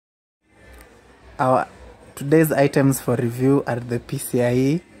Our today's items for review are the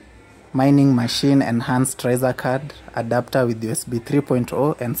PCIe mining machine enhanced riser card adapter with USB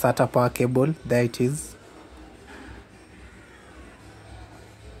 3.0 and SATA power cable. There it is.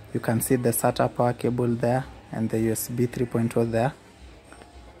 You can see the SATA power cable there and the USB 3.0 there.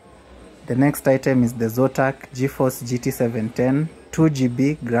 The next item is the Zotac GeForce GT710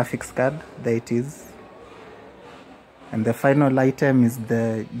 2GB graphics card. There it is. And the final item is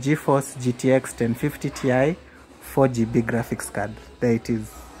the GeForce GTX 1050 Ti 4GB graphics card. There it is.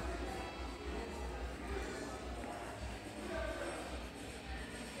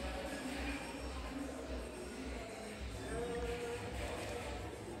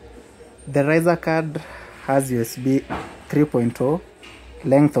 The riser card has USB 3.0,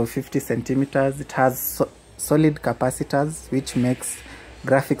 length of 50 centimeters. It has solid capacitors, which makes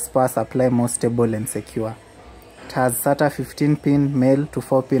graphics power supply more stable and secure. It has SATA 15-pin male to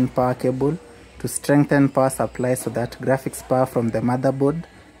 4-pin power cable to strengthen power supply so that graphics power from the motherboard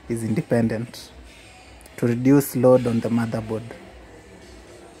is independent, to reduce load on the motherboard.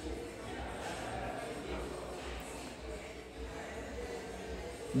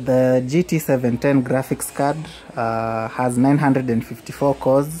 The GT710 graphics card has 954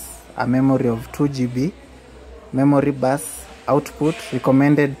 cores, a memory of 2GB, memory bus, output,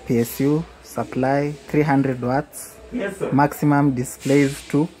 recommended PSU, supply 300 watts, yes, sir. Maximum displays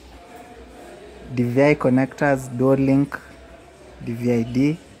 2, DVI connectors, dual link,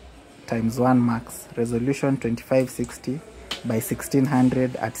 DVI-D ×1 max, resolution 2560 by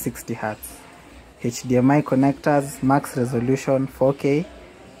 1600 at 60 Hz, HDMI connectors, max resolution 4K,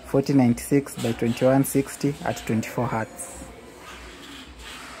 4096 by 2160 at 24 Hz.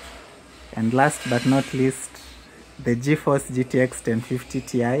 And last but not least, the GeForce GTX 1050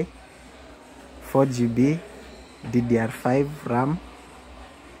 Ti 4GB DDR5 RAM,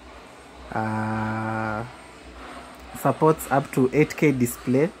 supports up to 8K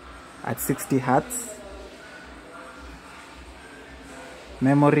display at 60 Hz,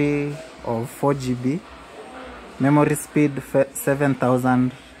 memory of 4GB, memory speed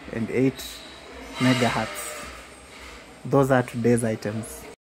 7008 megahertz. Those are today's items.